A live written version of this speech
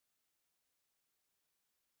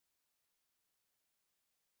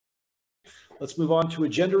Let's move on to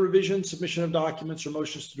agenda revision, submission of documents, or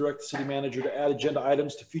motions to direct the city manager to add agenda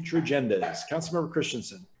items to future agendas. Councilmember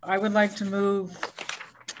Christensen. I would like to move,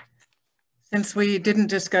 since we didn't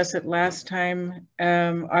discuss it last time,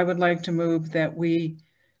 I would like to move that we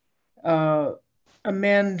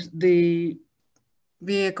amend the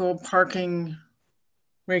vehicle parking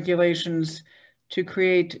regulations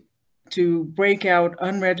to break out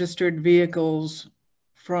unregistered vehicles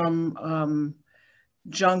from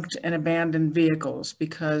junked and abandoned vehicles,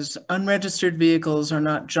 because unregistered vehicles are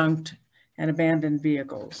not junked and abandoned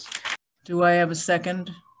vehicles. Do I have a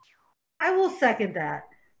second? I will second that.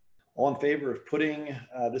 All in favor of putting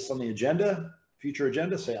this on the agenda, future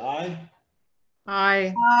agenda, say aye.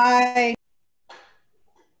 Aye. Aye.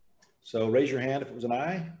 So raise your hand if it was an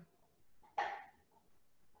aye.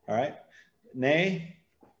 All right. Nay?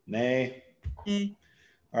 Nay.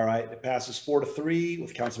 All right. It passes 4-3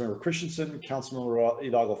 with Councilmember Christensen, Councilmember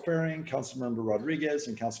Hidalgo-Ferring, Councilmember Rodriguez,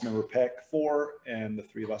 and Councilmember Peck for, and the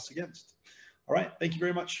 3 of us against. All right. Thank you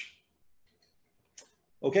very much.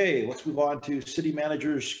 Okay, let's move on to City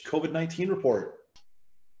Manager's COVID-19 report.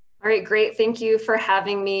 All right, great. Thank you for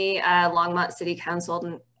having me, Longmont City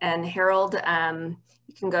Council and Harold.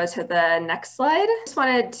 You can go to the next slide. Just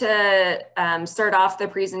wanted to start off the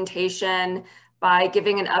presentation by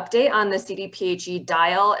giving an update on the CDPHE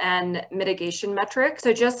dial and mitigation metrics.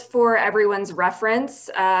 So just for everyone's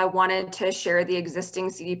reference, wanted to share the existing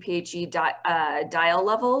CDPHE dial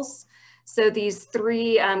levels. So these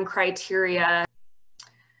 3 criteria.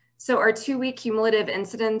 So our 2-week cumulative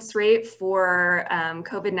incidence rate for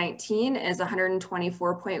COVID-19 is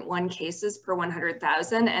 124.1 cases per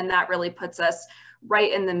 100,000. And that really puts us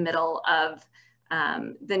right in the middle of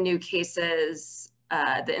the new cases,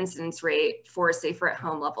 the incidence rate for safer at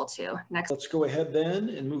home level 2. Next. Let's go ahead then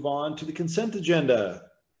and move on to the consent agenda.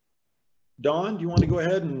 Dawn, do you want to go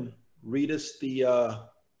ahead and read us the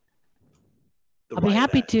I'll be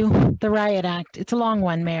happy to. The Riot Act. It's a long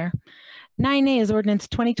one, Mayor. 9A is Ordinance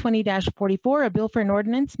 2020-44, a bill for an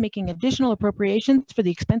ordinance making additional appropriations for the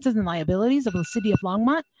expenses and liabilities of the City of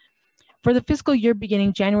Longmont for the fiscal year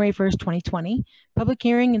beginning January 1st, 2020. Public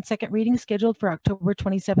hearing and second reading scheduled for October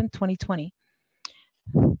 27, 2020.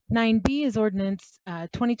 9B is Ordinance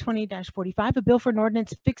 2020-45, a bill for an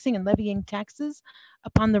ordinance fixing and levying taxes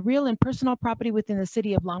upon the real and personal property within the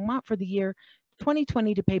City of Longmont for the year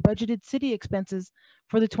 2020 to pay budgeted city expenses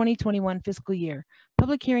for the 2021 fiscal year.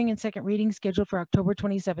 Public hearing and second reading scheduled for October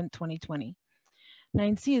 27, 2020.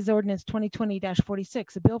 9C is Ordinance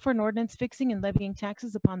 2020-46, a bill for an ordinance fixing and levying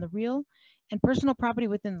taxes upon the real and personal property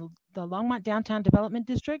within the Longmont Downtown Development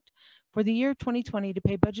District for the year 2020 to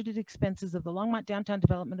pay budgeted expenses of the Longmont Downtown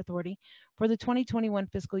Development Authority for the 2021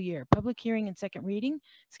 fiscal year. Public hearing and second reading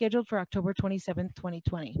scheduled for October 27,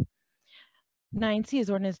 2020. 9C is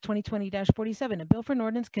Ordinance 2020-47, a bill for an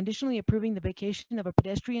ordinance conditionally approving the vacation of a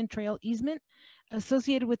pedestrian trail easement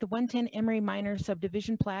associated with the 110 Emery Minor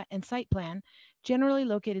subdivision plat and site plan, generally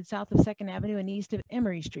located south of 2nd Avenue and east of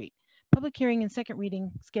Emery Street. Public hearing and second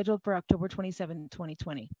reading scheduled for October 27,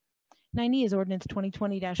 2020. 9E is Ordinance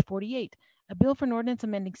 2020-48, a bill for an ordinance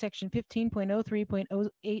amending Section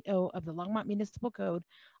 15.03.080 of the Longmont Municipal Code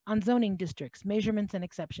on zoning districts, measurements, and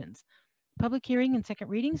exceptions. Public hearing and second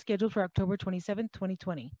reading scheduled for October 27,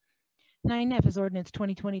 2020. 9F is Ordinance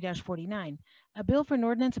 2020-49, a bill for an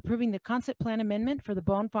ordinance approving the concept plan amendment for the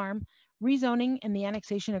Bone Farm rezoning and the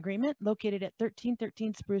annexation agreement located at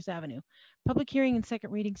 1313 Spruce Avenue. Public hearing and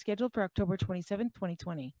second reading scheduled for October 27,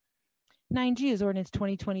 2020. 9G is Ordinance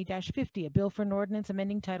 2020-50, a bill for an ordinance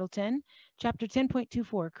amending Title 10, Chapter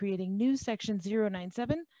 10.24, creating new Section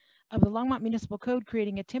 097 of the Longmont Municipal Code,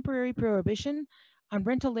 creating a temporary prohibition on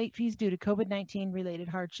rental late fees due to COVID-19 related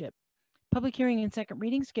hardship. Public hearing and second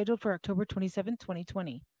reading scheduled for October 27,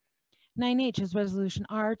 2020. 9H is Resolution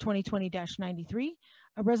R 2020-93,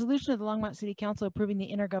 a resolution of the Longmont City Council approving the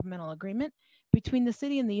intergovernmental agreement between the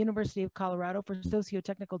city and the University of Colorado for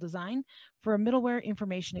socio-technical design for a middleware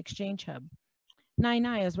information exchange hub.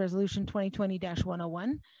 9I is Resolution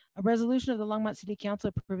 2020-101, a resolution of the Longmont City Council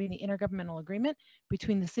approving the intergovernmental agreement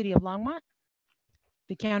between the City of Longmont,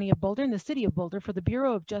 the County of Boulder, and the City of Boulder for the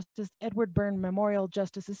Bureau of Justice Edward Byrne Memorial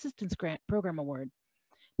Justice Assistance Grant Program Award.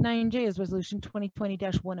 9J is Resolution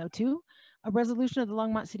 2020-102, a resolution of the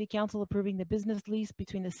Longmont City Council approving the business lease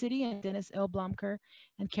between the city and Dennis L. Blomker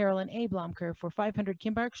and Carolyn A. Blomker for 500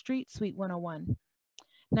 Kimbark Street, Suite 101.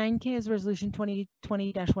 9K is Resolution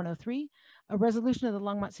 2020-103, a resolution of the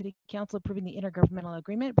Longmont City Council approving the intergovernmental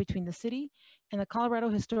agreement between the city and the Colorado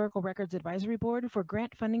Historical Records Advisory Board for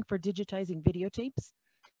grant funding for digitizing videotapes.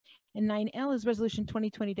 And 9L is Resolution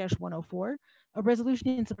 2020-104, a resolution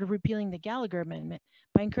in support of repealing the Gallagher Amendment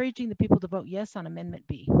by encouraging the people to vote yes on Amendment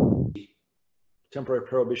B. Temporary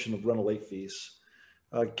prohibition of rental late fees.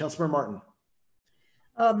 Councilmember Martin.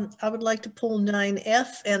 I would like to pull 9F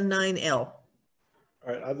and 9L. All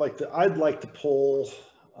right, I'd like to pull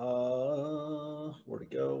where to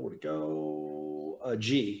go?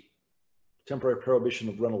 G, temporary prohibition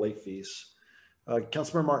of rental late fees.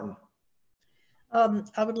 Councilmember Martin.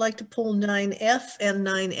 I would like to pull 9F and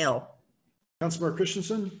 9L. Councilmember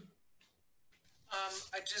Christensen.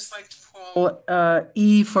 I'd just like to pull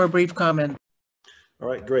E for a brief comment. All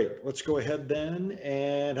right, great. Let's go ahead then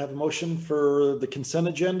and have a motion for the consent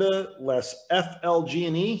agenda, less F, L, G,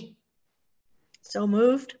 and E. So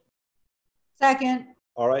moved. Second.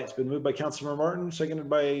 All right, it's been moved by Councilmember Martin, seconded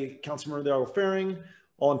by Councilmember Hidalgo-Fehring.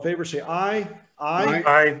 All in favor, say aye. Aye.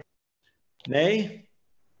 Aye. Nay.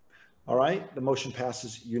 All right, the motion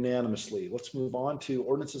passes unanimously. Let's move on to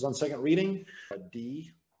ordinances on second reading.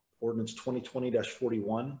 D, ordinance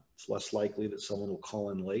 2020-41. It's less likely that someone will call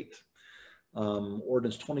in late.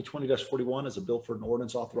 Ordinance 2020-41 is a bill for an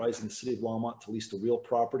ordinance authorizing the city of Longmont to lease the real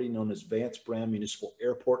property known as Vance Brand Municipal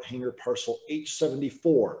Airport Hangar Parcel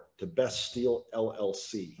H74 to Best Steel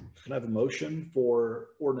LLC. Can I have a motion for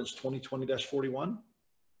ordinance 2020-41?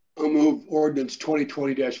 I'll move ordinance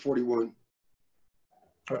 2020-41.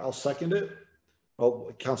 All right, I'll second it.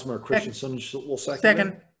 Oh, Councilmember Christensen will second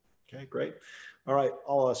it. Okay, great. All right,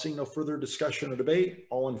 seeing no further discussion or debate,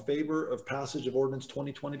 all in favor of passage of ordinance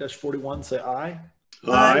 2020-41, say aye.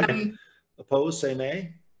 Aye. Opposed, say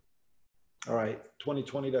nay. All right,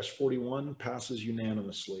 2020-41 passes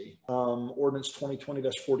unanimously. Ordinance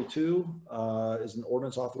 2020-42 is an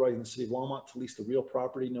ordinance authorizing the city of Longmont to lease the real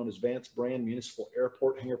property known as Vance Brand Municipal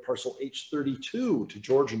Airport Hangar Parcel H32 to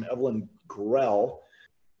George and Evelyn Grell.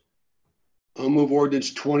 I'll move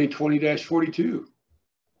ordinance 2020-42.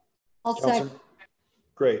 I'll second.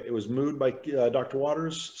 Great. It was moved by Dr.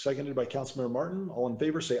 Waters, seconded by Councilmember Martin. All in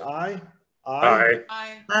favor, say aye. Aye.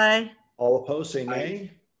 Aye. Aye. All opposed, say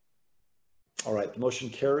nay. All right, the motion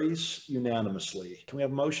carries unanimously. Can we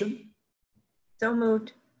have a motion? So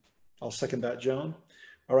moved. I'll second that, Joan.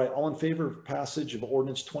 All right, all in favor of passage of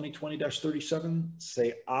ordinance 2020-37,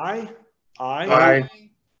 say aye. Aye.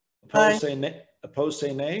 Opposed, say nay. Opposed,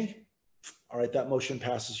 say nay. All right, that motion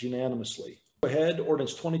passes unanimously. Go ahead,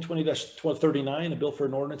 ordinance 2020-39, a bill for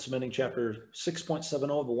an ordinance amending chapter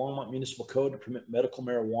 6.70 of the Longmont Municipal Code to permit medical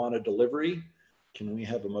marijuana delivery. Can we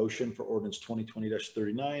have a motion for ordinance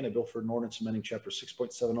 2020-39, a bill for an ordinance amending chapter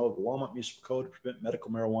 6.70 of the Longmont Municipal Code to permit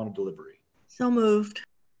medical marijuana delivery? So moved.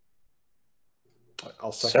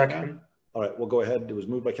 I'll second that. All right, we'll go ahead. It was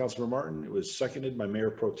moved by Councilmember Martin. It was seconded by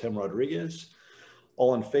Mayor Pro Tem Rodriguez.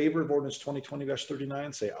 All in favor of ordinance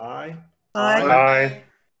 2020-39, say aye. Aye. Aye.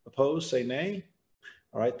 Opposed, say nay.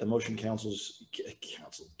 All right, the motion the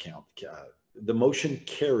motion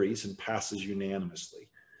carries and passes unanimously.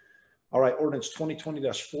 All right, ordinance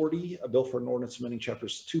 2020-40, a bill for an ordinance amending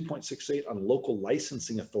chapters 2.68 on local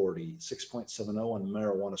licensing authority, 6.70 on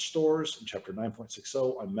marijuana stores, and chapter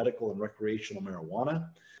 9.60 on medical and recreational marijuana.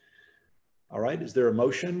 All right, is there a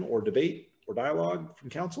motion or debate or dialogue from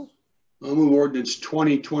council? I'll move ordinance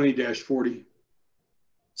 2020-40.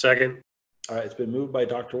 Second. All right, it's been moved by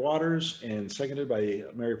Dr. Waters and seconded by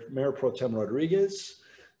Mayor Pro Tem Rodriguez.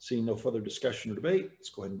 Seeing no further discussion or debate, let's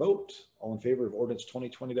go ahead and vote. All in favor of ordinance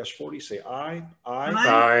 2020-40, say aye.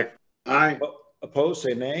 Aye. Aye. Opposed,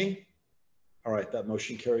 say nay. All right, that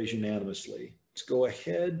motion carries unanimously. Let's go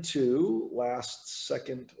ahead to last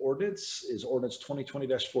second ordinance is ordinance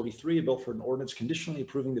 2020-43, a bill for an ordinance conditionally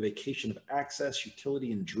approving the vacation of access,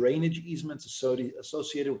 utility, and drainage easements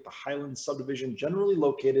associated with the Highlands subdivision generally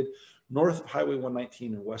located north of Highway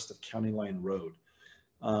 119 and west of County Line Road.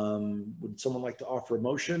 Would someone like to offer a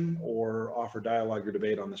motion or offer dialogue or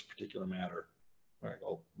debate on this particular matter? All right,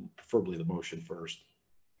 I'll preferably the motion first.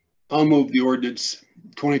 I'll move the ordinance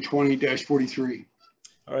 2020-43.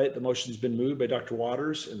 All right, the motion's been moved by Dr.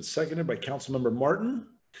 Waters and seconded by Councilmember Martin.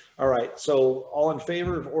 All right, so all in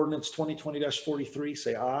favor of ordinance 2020-43,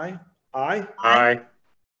 say aye. Aye. Aye.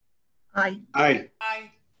 Aye. Aye.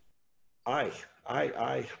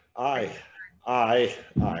 Aye. Aye. Aye.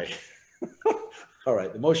 All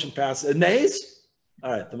right, the motion passes. Nays?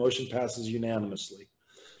 All right, the motion passes unanimously.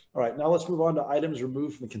 All right, now let's move on to items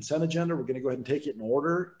removed from the consent agenda. We're going to go ahead and take it in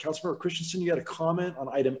order. Councilmember Christensen, you got a comment on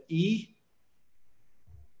item E?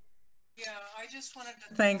 Yeah, I just wanted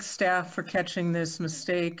to thank staff for catching this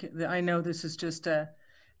mistake. I know this is just a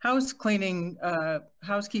housekeeping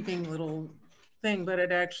little thing, but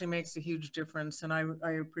it actually makes a huge difference, and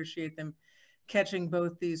I appreciate them catching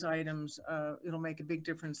both these items. It'll make a big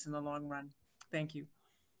difference in the long run. Thank you.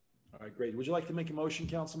 All right, great. Would you like to make a motion,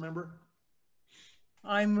 council member?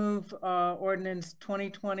 I move ordinance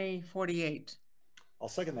 2020-48. I'll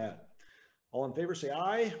second that. All in favor, say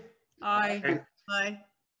aye. Aye. Aye.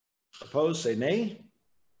 Opposed, say nay.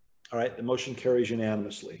 All right, the motion carries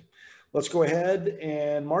unanimously. Let's go ahead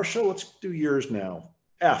and Marcia, let's do yours now.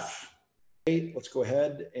 F. Let's go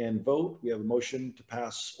ahead and vote. We have a motion to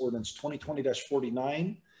pass ordinance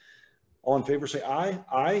 2020-49. All in favor, say aye.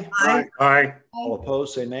 Aye. Aye. Aye. All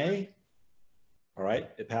opposed, say nay. All right,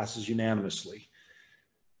 it passes unanimously.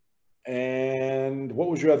 And what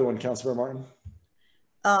was your other one, Councilmember Martin?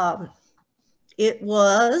 It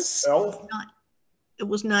was L? It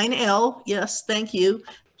was 9L. Yes, thank you.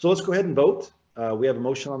 So let's go ahead and vote. We have a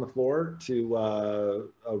motion on the floor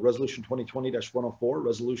to Resolution 2020-104,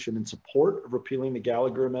 resolution in support of repealing the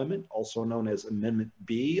Gallagher Amendment, also known as Amendment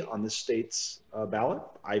B on the state's ballot.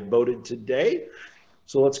 I voted today.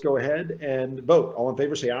 So let's go ahead and vote. All in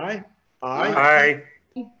favor, say aye. Aye.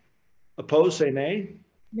 Opposed, say nay.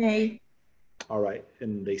 Nay. All right,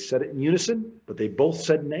 and they said it in unison, but they both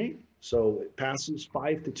said nay. So it passes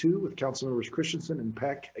 5-2 with Councilmembers Christensen and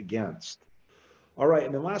Peck against. All right,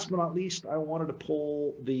 and then last but not least, I wanted to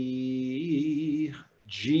pull the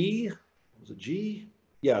G. Was it G?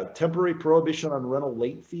 Yeah, temporary prohibition on rental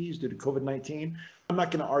late fees due to COVID-19. I'm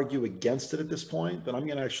not going to argue against it at this point, but I'm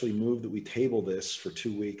going to actually move that we table this for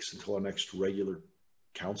 2 weeks until our next regular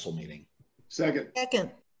council meeting. Second.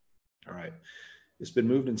 Second. All right. It's been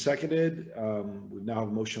moved and seconded. We now have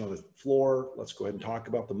a motion on the floor. Let's go ahead and talk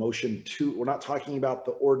about the motion. We're not talking about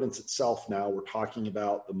the ordinance itself now. We're talking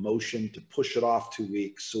about the motion to push it off 2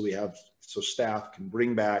 weeks so staff can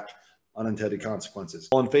bring back unintended consequences.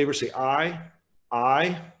 All in favor, say aye.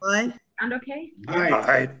 Aye. Aye. Sound okay? Aye.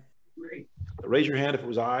 Aye. Raise your hand if it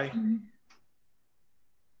was aye. Mm-hmm.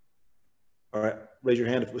 All right. Raise your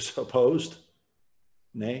hand if it was opposed.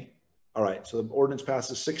 Nay. All right, so the ordinance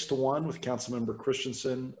passes 6-1 with Councilmember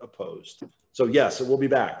Christensen opposed. So yes, it will be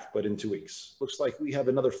back, but in 2 weeks. Looks like we have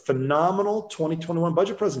another phenomenal 2021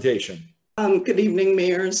 budget presentation. Good evening,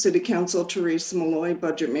 Mayor and City Council. Teresa Malloy,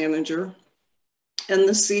 Budget Manager. And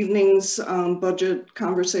this evening's budget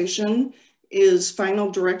conversation is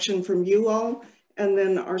final direction from you all, and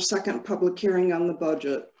then our second public hearing on the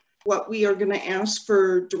budget. What we are going to ask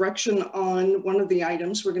for direction on, one of the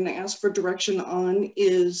items we're going to ask for direction on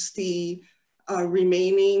is the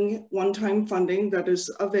remaining one-time funding that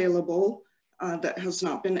is available that has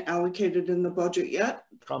not been allocated in the budget yet.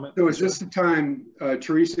 Comment? So is this the time,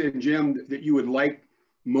 Teresa and Jim, that you would like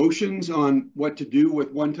motions on what to do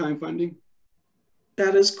with one-time funding?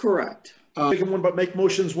 That is correct. Make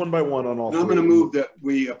motions one by one on all three. I'm going to move that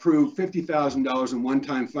we approve $50,000 in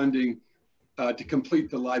one-time funding to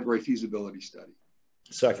complete the library feasibility study.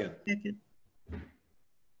 Second. Second. Do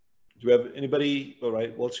we have anybody? All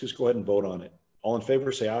right, well, let's just go ahead and vote on it. All in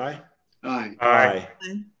favor, say aye. Aye. Aye.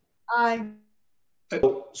 Aye.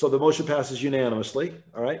 So the motion passes unanimously.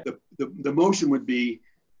 All right. The motion would be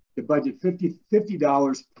to budget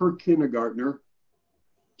 $50 per kindergartner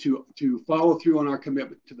to follow through on our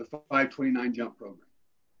commitment to the 529 jump program.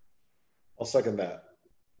 I'll second that.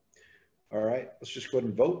 All right, let's just go ahead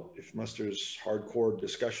and vote. Unless there's hardcore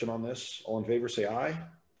discussion on this, all in favor, say aye.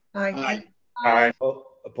 Aye. Aye.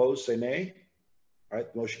 Opposed, say nay. All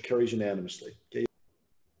right, the motion carries unanimously. Okay.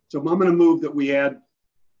 So I'm going to move that we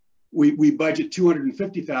budget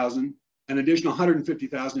 $250,000, an additional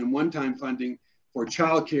 $150,000 in one-time funding for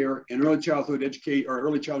childcare and early childhood education or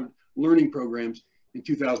early childhood learning programs in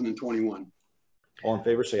 2021. All in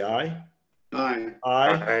favor, say aye. Aye.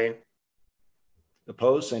 Aye. Aye.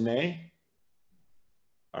 Opposed, say nay.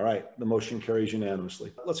 All right, the motion carries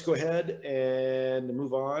unanimously. Let's go ahead and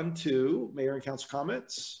move on to Mayor and Council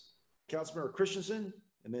comments. Councilmember Christensen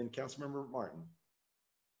and then Councilmember Martin.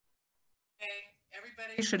 Okay,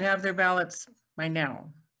 everybody should have their ballots by now.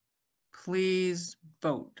 Please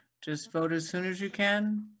vote. Just vote as soon as you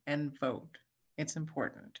can and vote. It's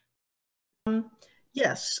important.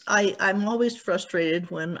 Yes, I'm always frustrated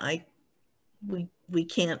when we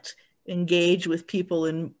can't engage with people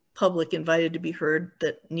in public invited to be heard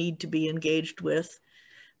that need to be engaged with.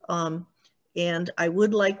 And I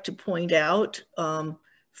would like to point out,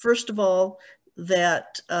 first of all,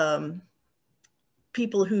 that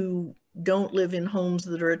people who don't live in homes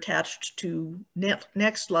that are attached to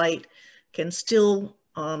Nextlight can still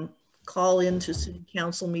call into city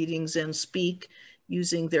council meetings and speak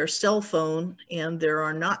using their cell phone, and there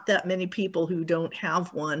are not that many people who don't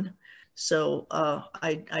have one. So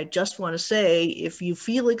I just want to say, if you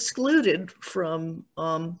feel excluded from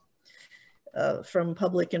from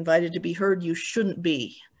public invited to be heard, you shouldn't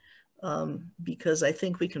be, because I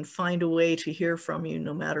think we can find a way to hear from you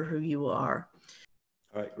no matter who you are.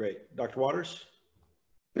 All right, great. Dr. Waters?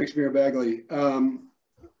 Thanks, Mayor Bagley.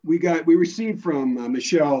 We received from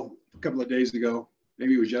Michelle a couple of days ago,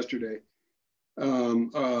 maybe it was yesterday,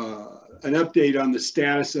 an update on the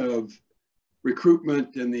status of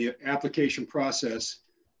recruitment and the application process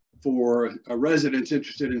for residents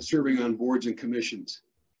interested in serving on boards and commissions.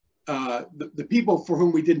 The people for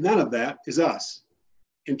whom we did none of that is us,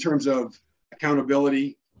 in terms of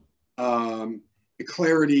accountability,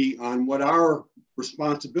 clarity on what our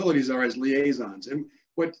responsibilities are as liaisons. And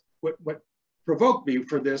what provoked me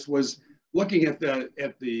for this was looking at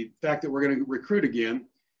the fact that we're going to recruit again.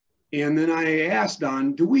 And then I asked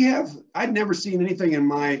Don, I'd never seen anything in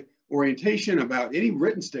my orientation about any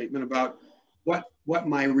written statement about what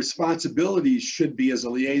my responsibilities should be as a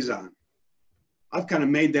liaison. I've kind of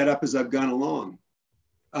made that up as I've gone along.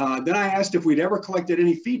 Then I asked if we'd ever collected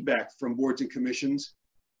any feedback from boards and commissions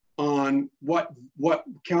on what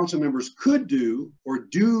council members could do or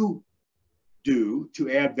do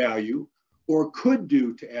to add value, or could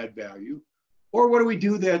do to add value, or what do we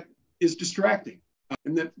do that is distracting,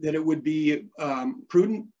 and that it would be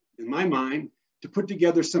prudent, in my mind, to put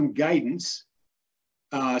together some guidance,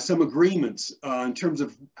 some agreements in terms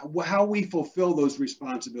of how we fulfill those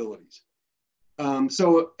responsibilities.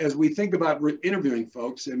 So as we think about interviewing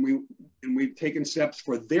folks, and we've taken steps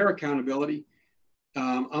for their accountability,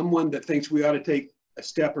 I'm one that thinks we ought to take a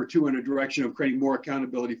step or two in a direction of creating more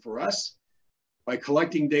accountability for us by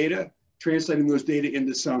collecting data, translating those data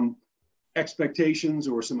into some expectations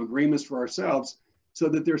or some agreements for ourselves, so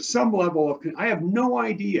that there's some level of, I have no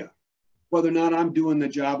idea whether or not I'm doing the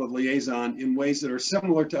job of liaison in ways that are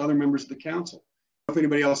similar to other members of the council. If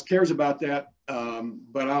anybody else cares about that,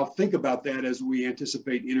 but I'll think about that as we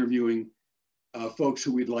anticipate interviewing folks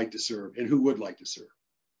who we'd like to serve and who would like to serve.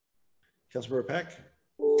 Councilmember Peck?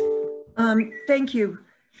 Thank you.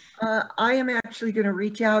 I am actually going to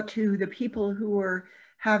reach out to the people who are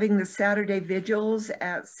having the Saturday vigils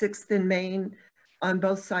at 6th and Main on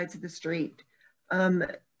both sides of the street.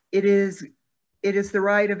 It is the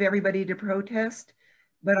right of everybody to protest,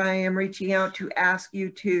 but I am reaching out to ask you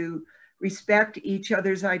to respect each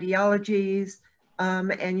other's ideologies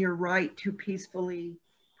and your right to peacefully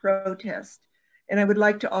protest. And I would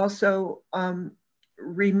like to also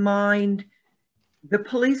remind the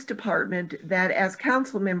police department that as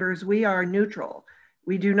council members, we are neutral.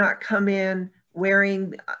 We do not come in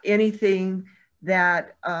wearing anything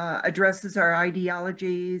that addresses our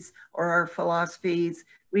ideologies or our philosophies.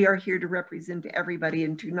 We are here to represent everybody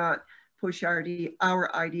and to not push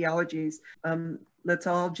our ideologies. Let's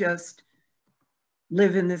all just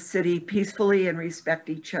live in this city peacefully and respect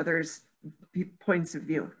each other's points of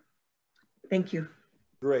view. Thank you.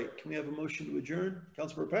 Great. Can we have a motion to adjourn?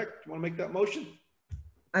 Councilmember Peck, do you want to make that motion?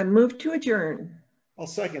 I move to adjourn. I'll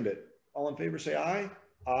second it. All in favor say aye.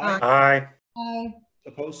 Aye. Aye. Aye.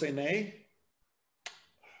 Opposed say nay.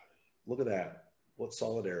 Look at that. What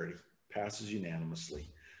solidarity. Passes unanimously.